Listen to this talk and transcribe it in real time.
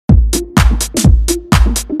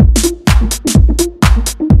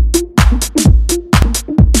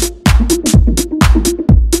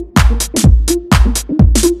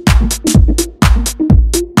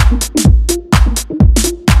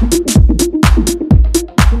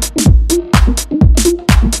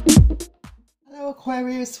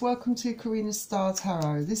Aquarius, welcome to Karina Star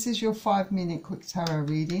Tarot. This is your 5-minute quick tarot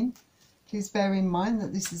reading. Please bear in mind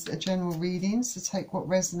that this is a general reading, so take what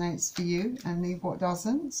resonates for you and leave what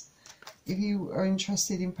doesn't. If you are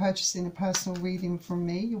interested in purchasing a personal reading from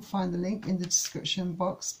me, you'll find the link in the description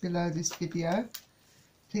box below this video.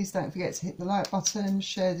 Please don't forget to hit the like button,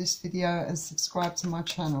 share this video and subscribe to my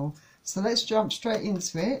channel. So let's jump straight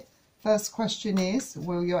into it. First question is,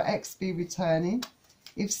 will your ex be returning?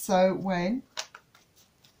 If so, when?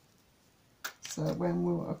 So when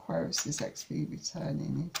will Aquarius's ex be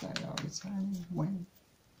returning? If they are returning, when?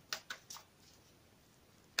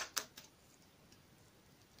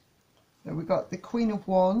 So we got the Queen of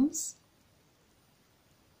Wands,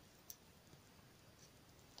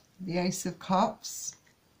 the Ace of Cups.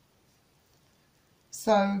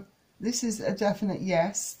 So this is a definite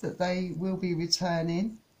yes, that they will be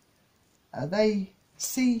returning. They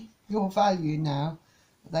see your value now.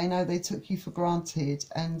 They know they took you for granted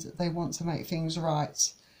and they want to make things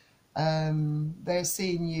right. They're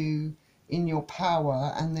seeing you in your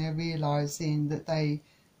power and they're realising that they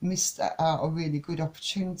missed out a really good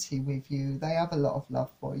opportunity with you. They have a lot of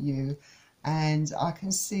love for you, and I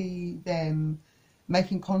can see them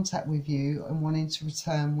making contact with you and wanting to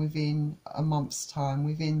return within a month's time,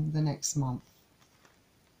 within the next month.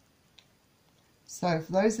 So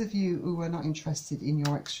for those of you who are not interested in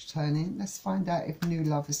your ex returning, let's find out if new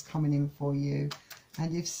love is coming in for you,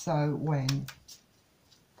 and if so, when.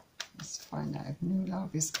 Let's find out if new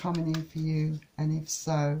love is coming in for you, and if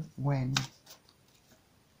so, when.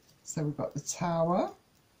 So we've got the Tower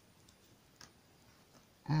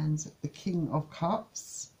and the King of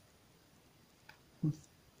Cups.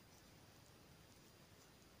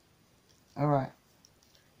 All right.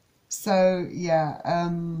 So yeah,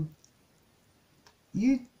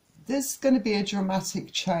 there's going to be a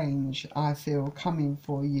dramatic change, I feel, coming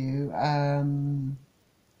for you.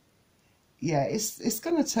 Yeah, it's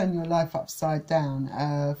going to turn your life upside down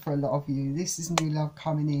for a lot of you. This is new love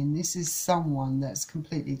coming in. This is someone that's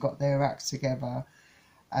completely got their act together,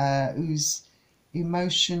 who's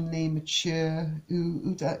emotionally mature,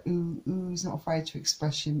 who's not afraid to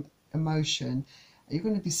express emotion. You're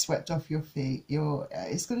going to be swept off your feet.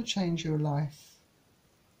 It's going to change your life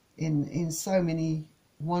in so many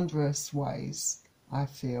wondrous ways, I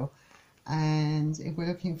feel. And if we're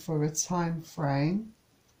looking for a time frame,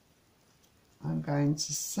 I'm going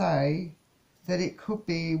to say that it could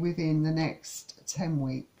be within the next 10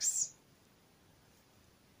 weeks.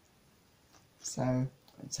 So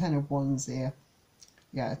 10 of Wands here.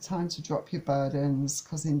 Yeah, time to drop your burdens,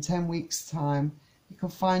 because in 10 weeks time you can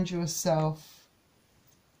find yourself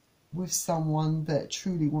with someone that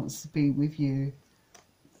truly wants to be with you,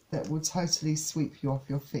 that will totally sweep you off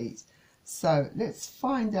your feet. So let's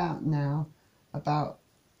find out now about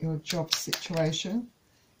your job situation.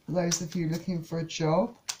 For those of you looking for a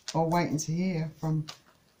job or waiting to hear from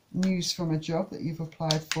news from a job that you've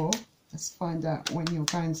applied for, let's find out when you're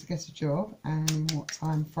going to get a job and in what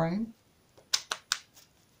time frame.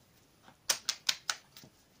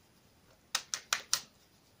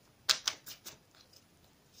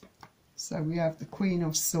 So we have the Queen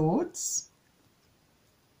of Swords,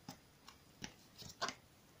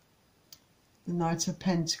 the Knight of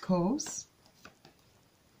Pentacles,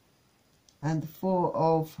 and the Four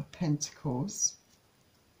of Pentacles.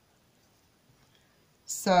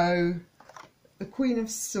 So the Queen of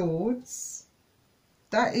Swords,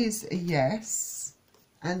 that is a yes.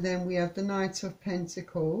 And then we have the Knight of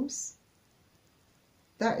Pentacles,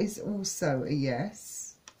 that is also a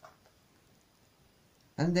yes.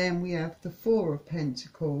 And then we have the Four of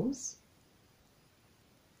Pentacles,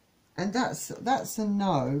 and that's a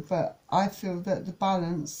no, but I feel that the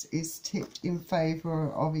balance is tipped in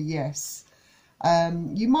favour of a yes.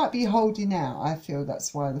 You might be holding out. I feel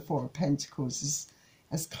that's why the Four of Pentacles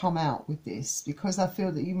has come out with this, because I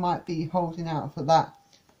feel that you might be holding out for that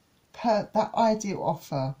ideal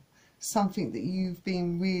offer, something that you've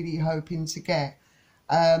been really hoping to get.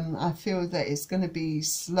 I feel that it's going to be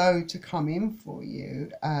slow to come in for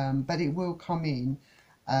you, but it will come in,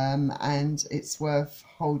 and it's worth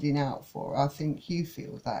holding out for. I think you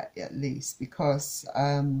feel that, at least, because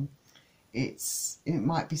it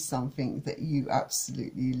might be something that you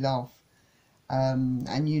absolutely love,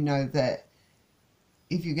 and you know that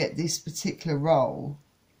if you get this particular role,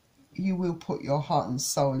 you will put your heart and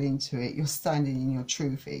soul into it. You're standing in your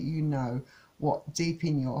truth. You know what deep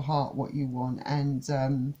in your heart what you want,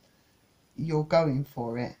 and you're going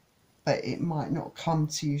for it, but it might not come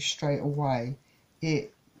to you straight away.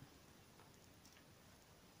 It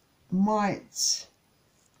might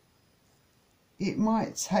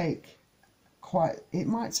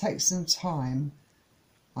take some time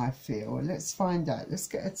I feel. Let's find out. Let's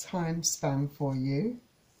get a time span for you.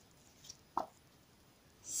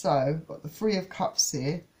 So, got the Three of Cups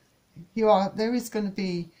here. There is going to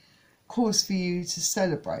be cause for you to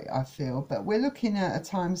celebrate, I feel, but we're looking at a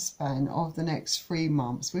time span of the next 3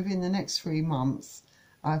 months. Within the next 3 months,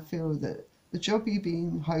 I feel that the job you've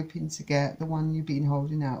been hoping to get, the one you've been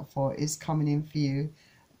holding out for, is coming in for you,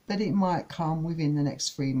 but it might come within the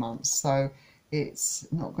next 3 months. So it's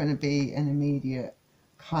not going to be an immediate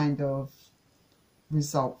kind of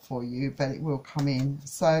result for you, but it will come in.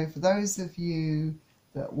 So for those of you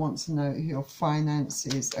that want to know if your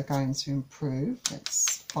finances are going to improve,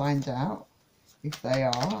 let's find out if they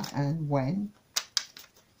are and when.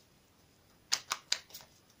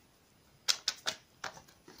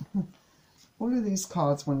 All of these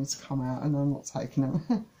cards wanted to come out and I'm not taking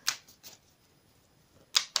them.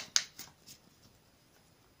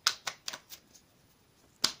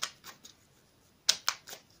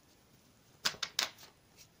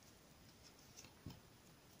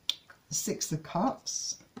 Six of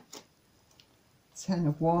Cups, 10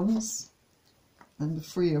 of Wands, and the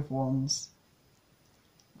 3 of Wands.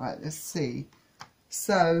 Right, let's see.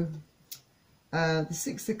 So the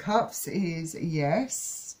 6 of Cups is a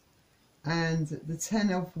yes, and the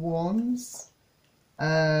 10 of Wands,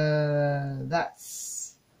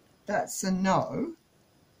 that's a no.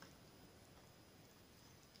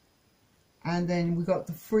 And then we got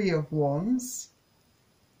the 3 of Wands.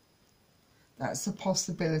 That's a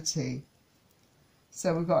possibility.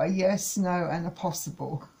 So we've got a yes, no, and a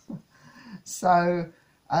possible. So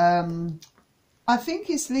I think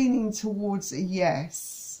it's leaning towards a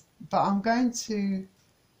yes, but I'm going to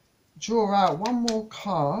draw out one more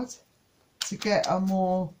card to get a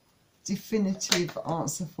more definitive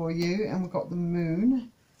answer for you. And we've got the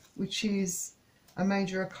Moon, which is a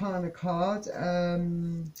major arcana card.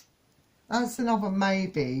 That's another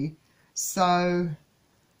maybe. So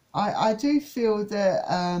I do feel that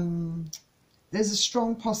there's a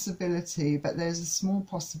strong possibility, but there's a small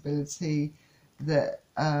possibility that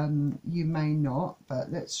you may not. But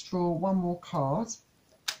let's draw one more card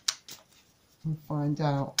and find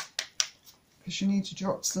out. Because you need to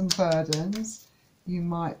drop some burdens. You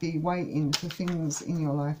might be waiting for things in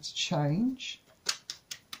your life to change.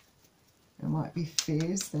 There might be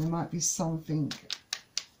fears. There might be something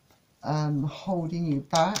holding you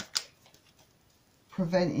back,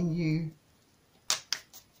 preventing you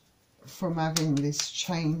from having this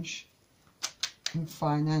change in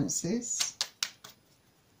finances.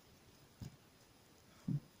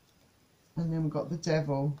 And then we've got the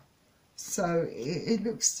Devil. So it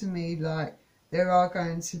looks to me like there are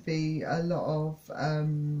going to be a lot of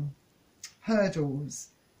hurdles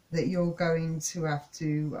that you're going to have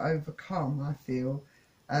to overcome, I feel,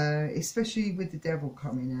 especially with the Devil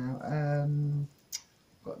coming out.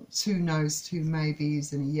 Got 2 no's, 2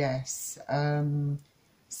 maybes and a yes.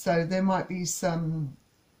 So there might be some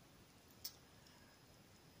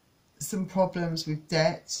problems with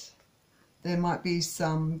debt. There might be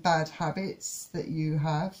some bad habits that you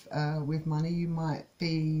have with money. You might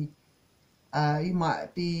be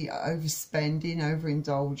overspending,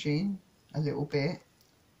 overindulging a little bit.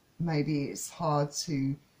 Maybe it's hard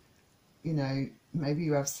to, maybe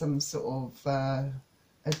you have some sort of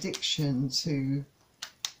addiction to,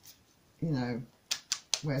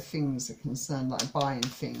 where things are concerned, like buying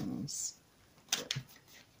things.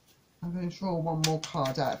 I'm going to draw one more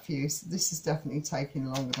card out for you. So this is definitely taking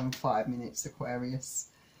longer than 5 minutes, Aquarius.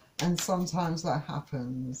 And sometimes that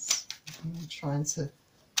happens. I'm trying to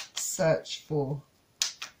search for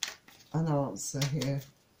an answer here.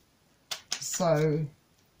 So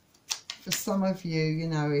for some of you,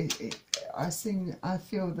 I feel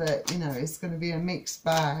that, it's going to be a mixed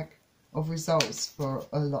bag of results for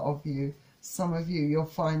a lot of you. Some of you, your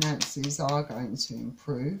finances are going to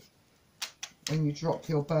improve when you drop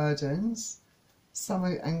your burdens.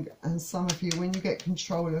 And some of you, when you get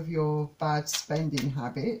control of your bad spending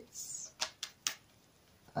habits,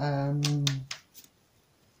 I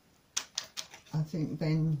think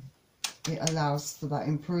then it allows for that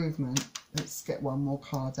improvement. Let's get one more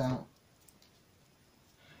card out.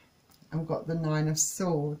 I've got the 9 of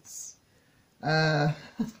Swords.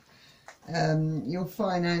 Your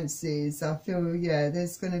finances, I feel,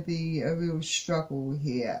 there's going to be a real struggle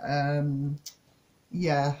here.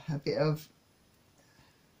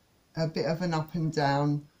 A bit of an up and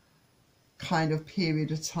down kind of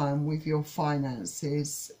period of time with your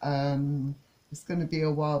finances. It's going to be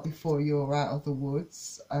a while before you're out of the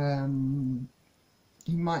woods. You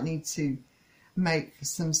might need to make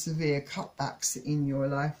some severe cutbacks in your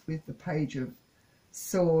life with the Page of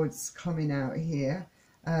Swords coming out here.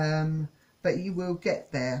 but you will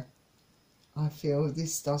get there. I feel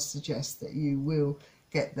this does suggest that you will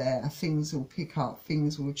get there. Things will pick up,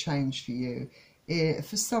 things will change for you.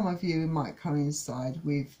 For some of you, it might coincide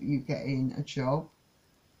with you getting a job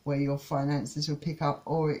where your finances will pick up,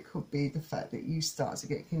 or it could be the fact that you start to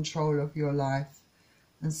get control of your life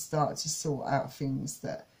and start to sort out things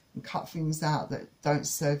that, and cut things out that don't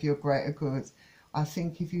serve your greater good. I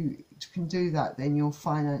think if you can do that, then your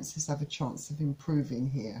finances have a chance of improving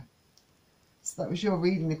here. So that was your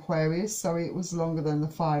reading, Aquarius. Sorry it was longer than the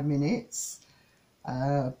 5 minutes,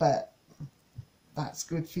 but that's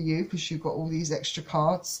good for you because you've got all these extra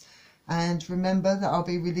cards. And remember that I'll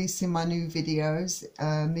be releasing my new videos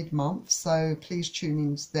mid-month, so please tune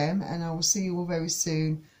into them, and I will see you all very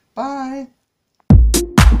soon. Bye.